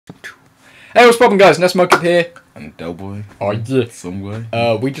Hey, what's poppin', guys? Ness here. And Dell boy. Oh, yeah. Some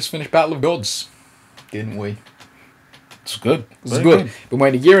way. We just finished Battle of Gods, didn't we? It's good. It's good. Been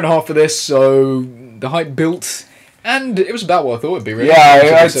waiting a year and a half for this, so the hype built, and it was about what I thought it'd be, really.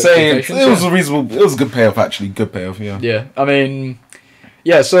 Yeah, I'd say it was a reasonable, it was a good payoff, actually. Good payoff, yeah. Yeah, I mean,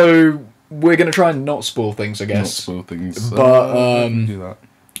 yeah, so we're going to try and not spoil things, I guess. Not spoil things. But, do that.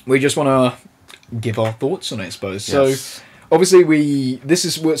 we just want to give our thoughts on it, I suppose. Yes. So, obviously, we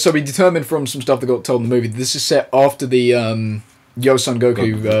determined from some stuff that got told in the movie, this is set after the Yo Son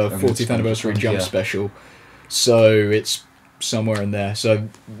Goku 40th anniversary jump special. So it's somewhere in there. So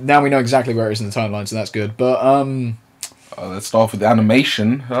now we know exactly where it is in the timeline, so that's good. But let's start off with the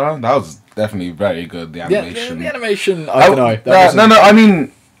animation. That was definitely very good. The animation. Yeah, the animation. I don't know. No. I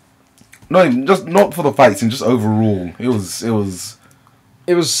mean, no, just not for the fights, and just overall, it was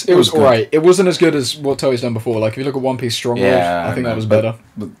alright. It wasn't as good as what Toei's done before. Like if you look at One Piece Strong World, I think that was better.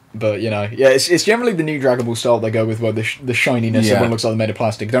 But you know, yeah, it's generally the new Dragon Ball style they go with, where the shininess, everyone looks like they're made of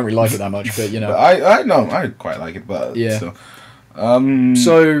plastic. Don't really like it that much, but you know. But I quite like it, but yeah. Still.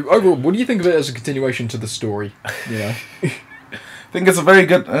 So overall, what do you think of it as a continuation to the story? You know, I think it's a very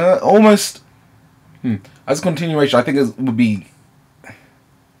good, almost as a continuation. I think it would be.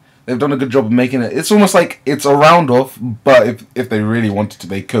 They've done a good job of making it. It's almost like it's a round off, but if they really wanted to,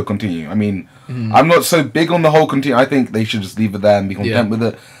 they could continue. I mean, I'm not so big on the whole continue. I think they should just leave it there and be content with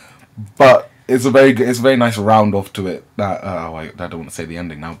it. But it's a very good, it's a very nice round off to it. That I don't want to say the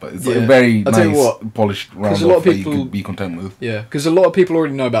ending now, but it's a very nice, polished round off that you could be content with. Yeah, because a lot of people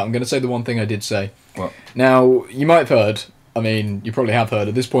already know about. I'm going to say the one thing I did say. What? Now you might have heard. I mean, you probably have heard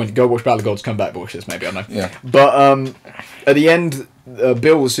at this point. Go watch Battle of Gods, come back, bullshit. Maybe I don't know. Yeah. But at the end,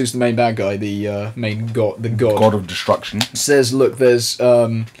 Bill, who's the main bad guy, the main god, the god of destruction, says, "Look, there's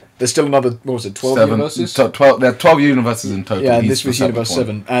still another. What was it? 12 universes. 12. There are 12 universes in total. Yeah, and this was universe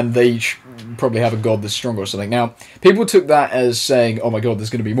 7, and they probably have a god that's stronger or something. Now, people took that as saying, "Oh my god, there's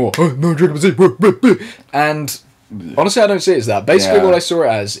going to be more." Oh, no, Dragon Ball Z. And honestly, I don't see it as that. Basically, what I saw it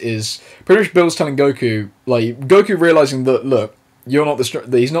as is pretty much Bill's telling Goku, like Goku realizing that, look, you're not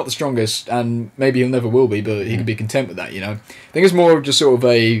he's not the strongest, and maybe he'll never will be, but he can be content with that. You know, I think it's more just sort of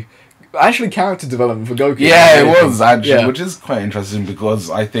a character development for Goku. Yeah, it was actually, which is quite interesting because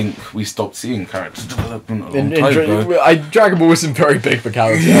I think we stopped seeing character development a long time ago. Dragon Ball wasn't very big for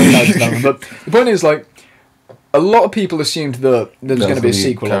character development, but the point is, like, a lot of people assumed that there's going to be a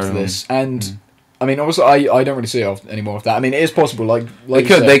sequel after this, and. I mean, also, I don't really see it anymore of that. I mean, it is possible. Like they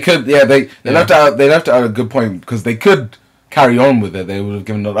could, they left out a good point because they could carry on with it. They would have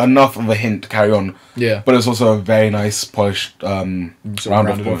given enough of a hint to carry on. Yeah, but it's also a very nice polished round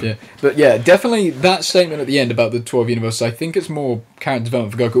off point. Yeah, but yeah, definitely that statement at the end about the 12 universes. I think it's more character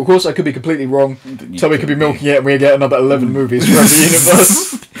development for Goku. Of course, I could be completely wrong. Toei could be milking it, and we get another 11 movies for every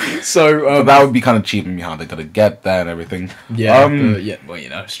universe. So that would be kind of cheap and how they gotta get there and everything. Yeah, well, you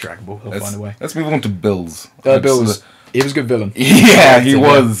know, it's Dragon Ball. He'll find a way. Let's move on to Bills. Bills. He was a good villain. Yeah, he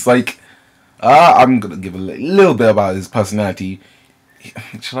was. Like, I'm gonna give a little bit about his personality.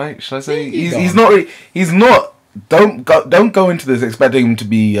 Should I say he's not. Don't go into this expecting him to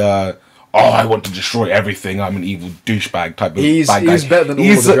be. I want to destroy everything. I'm an evil douchebag type of bad guy. He's better than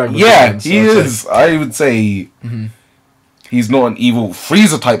all the Dragon Ball fans, he is. I would say. He's not an evil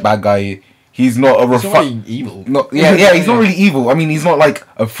Frieza type bad guy. He's not a He's not really evil. He's not really evil. I mean, he's not like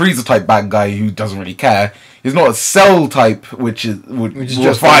a Frieza type bad guy who doesn't really care. He's not a Cell type, which is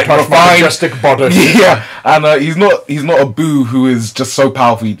just refined, majestic body. Yeah, and he's not a Boo who is just so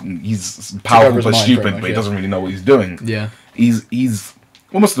powerful. He's powerful but stupid, but he doesn't really know what he's doing. Yeah, he's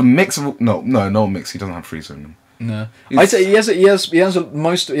almost a mix of no mix. He doesn't have Frieza in him. No, I'd say he has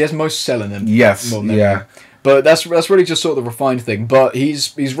most Cell in him. Yes, yeah. But that's really just sort of the refined thing. But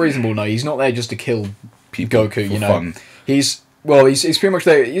he's reasonable now. He's not there just to kill Goku. You know, fun. He's pretty much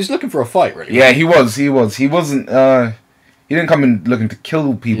there. He's looking for a fight, really. Yeah, he was. He wasn't. He didn't come in looking to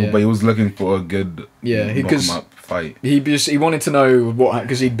kill people, but he was looking for a good fight. He wanted to know what,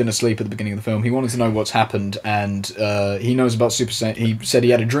 because he'd been asleep at the beginning of the film. He wanted to know what's happened, and he knows about Super Saiyan. He said he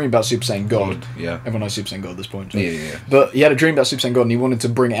had a dream about Super Saiyan God. Yeah, everyone knows Super Saiyan God at this point. So. Yeah. But he had a dream about Super Saiyan God, and he wanted to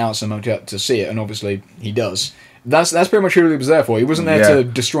bring it out somehow to see it, and obviously he does. That's pretty much who he was there for. He wasn't there to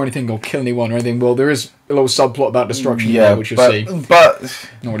destroy anything or kill anyone or anything. Well, there is a little subplot about destruction, which you'll see. But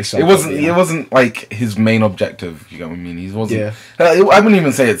not really subplot, it wasn't like his main objective. You know what I mean? He wasn't. Yeah. I wouldn't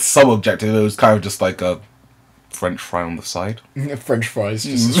even say it's sub-objective. It was kind of just like a French fry on the side. French fries,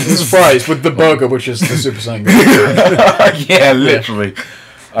 just fries with the burger, which is the Super Saiyan God. Yeah, literally.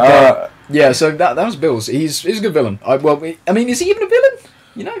 Yeah, so that was Bills. He's a good villain. I mean, is he even a villain?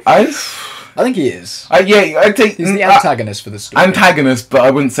 You know. I think he is. Yeah, I take He's the antagonist for the story. Antagonist, but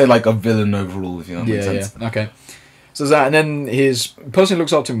I wouldn't say like a villain overall. If you know what makes sense. Yeah. Okay. So that, and then his person who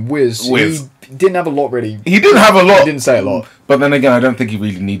looks up to him, Wiz. He didn't have a lot really. He didn't have a lot. He didn't say a lot. But then again, I don't think he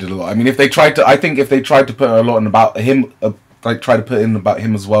really needed a lot. I mean, if they tried to, I think if they tried to put a lot in about him, like try to put in about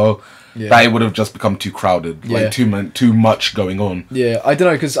him as well, that it would have just become too crowded, like too much going on. Yeah, I don't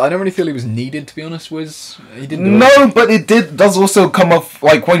know, because I don't really feel he was needed, to be honest. Wiz, he didn't. But it does also come off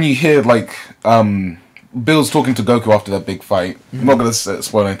like when you hear like Bill's talking to Goku after that big fight. I'm not gonna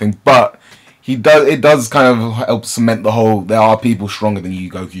spoil anything, but. It does kind of help cement the whole. There are people stronger than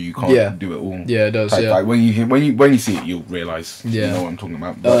you, Goku. You can't do it all. Yeah, it does. Like when you see it, you'll realize. You know what I'm talking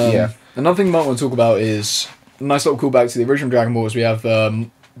about. But another thing I might want to talk about is a nice little callback to the original Dragon Balls. We have Pilaf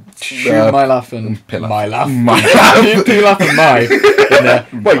and Pilaf and Mai in there.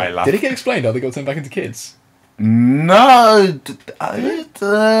 Wait, did it get explained how they got turned back into kids? No,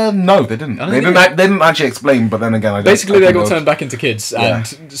 no, they didn't. They didn't actually explain. But then again, basically they got turned back into kids, and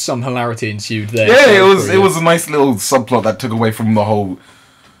some hilarity ensued there. Yeah, it was a nice little subplot that took away from the whole.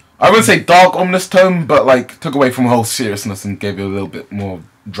 I wouldn't say dark, ominous tone, but like took away from the whole seriousness and gave it a little bit more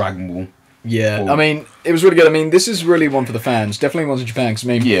Dragon Ball. Yeah, I mean, it was really good. I mean, this is really one for the fans. Definitely one for Japan. Cause, I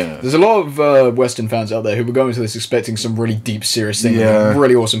mean, there's a lot of Western fans out there who were going to this expecting some really deep, serious thing. A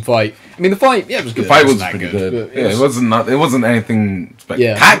really awesome fight. I mean, the fight, it was good. The fight was pretty good. It wasn't anything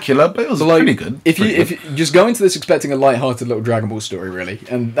spectacular, but it was pretty good. If you just go into this expecting a light-hearted little Dragon Ball story, really,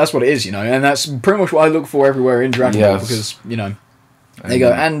 and that's what it is, and that's pretty much what I look for everywhere in Dragon Ball, because there you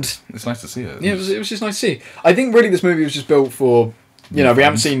go, and it's nice to see it. Yeah, it was just nice to see. I think really this movie was just built for, we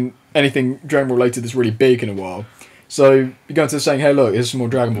haven't seen anything Dragon Ball related that's really big in a while. So you go into saying, hey, look, here's some more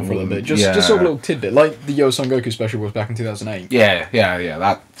Dragon Ball for a little bit. Just sort of a little tidbit, like the Yo Son Goku special was back in 2008. Yeah,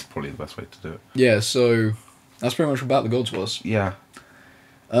 that's probably the best way to do it. Yeah, so that's pretty much what About the Gods was. Yeah.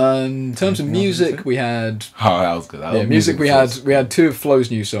 In terms of music, we had... Oh, that was good. Music, we had two of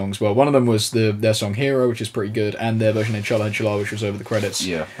Flo's new songs. Well, one of them was their song Hero, which is pretty good, and their version of Chala Chala, which was over the credits.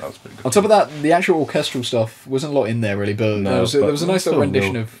 Yeah, that was pretty good. On top of that, the actual orchestral stuff wasn't a lot in there, really, but there was a nice little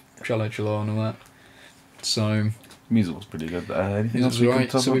rendition of Chala Chala and all that. So... Music was pretty good. Anything else we can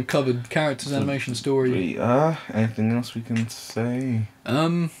talk So we've covered characters, animation, story. Anything else we can say?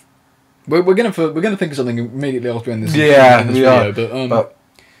 We're gonna think of something immediately after we end this. Video, but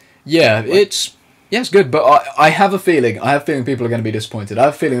it's good. But I have a feeling people are going to be disappointed. I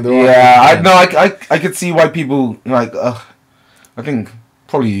have a feeling there are. Yeah, I could see why people like. I think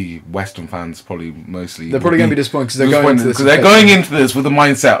probably Western fans, probably mostly. They're probably going to be disappointed because they're going into this with the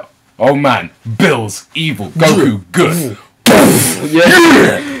mindset. Oh man, Bill's evil, Goku good.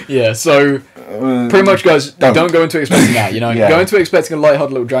 Yeah. So pretty much, guys, don't go into expecting that. Go into expecting a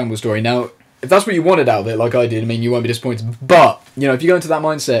lighthearted little Dragon Ball story. Now, if that's what you wanted out of it, like I did, I mean, you won't be disappointed. But if you go into that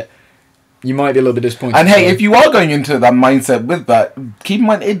mindset, you might be a little bit disappointed. And hey, if you are going into that mindset with that, keep in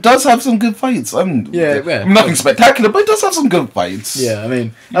mind it does have some good fights. Nothing spectacular, but it does have some good fights. Yeah, I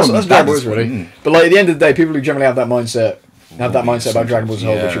mean that's Dragon Ball is really. But like at the end of the day, people who generally have that mindset. About Dragon Ball as a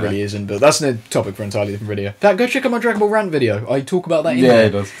whole, which it really isn't, but that's a topic for an entirely different video. Go check out my Dragon Ball rant video. I talk about that in there. Yeah,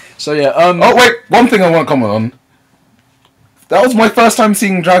 it does. So yeah. Oh wait, one thing I want to comment on. That was my first time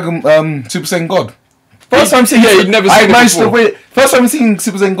seeing Super Saiyan God. First time seeing. You'd never seen it before. First time seeing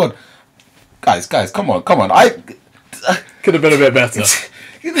Super Saiyan God. Guys, come on. Could have been a bit better.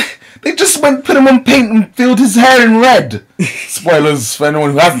 They just put him on paint and filled his hair in red. Spoilers for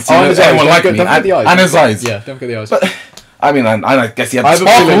anyone who hasn't seen it. Anyone like me. And his eyes. Yeah, don't forget the eyes. But, I mean, I guess he had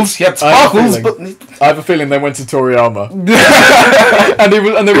sparkles. But I have a feeling they went to Toriyama, and they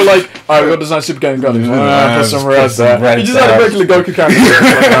were like, "All right, we've got this nice Super Game gun. Put some red there." He just had a regular Goku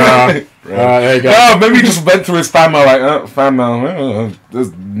character. There you go. No, maybe he just went through his fan mail like, fan mail.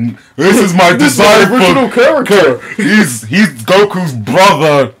 This is my design original character. He's Goku's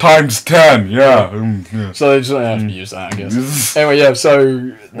brother times 10. Yeah. So they just have to use that, I guess. Anyway, yeah.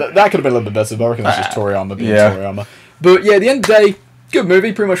 So that could have been a little bit better, but I reckon that's just Toriyama being Toriyama. But yeah, at the end of the day, good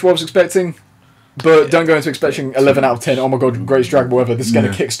movie, pretty much what I was expecting. But don't go into expecting 11 out of 10. Oh my god, greatest Dragon Ball ever. This is going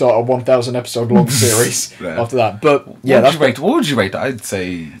to kickstart a 1,000 episode long series after that. But yeah, what would you rate? I'd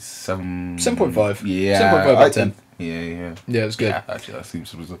say 7.5. Yeah, 7.5 out of 10. Yeah, it's good. Yeah, actually, that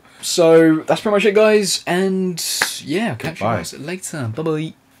seems reasonable. So that's pretty much it, guys. And yeah, catch you guys later. Bye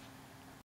bye.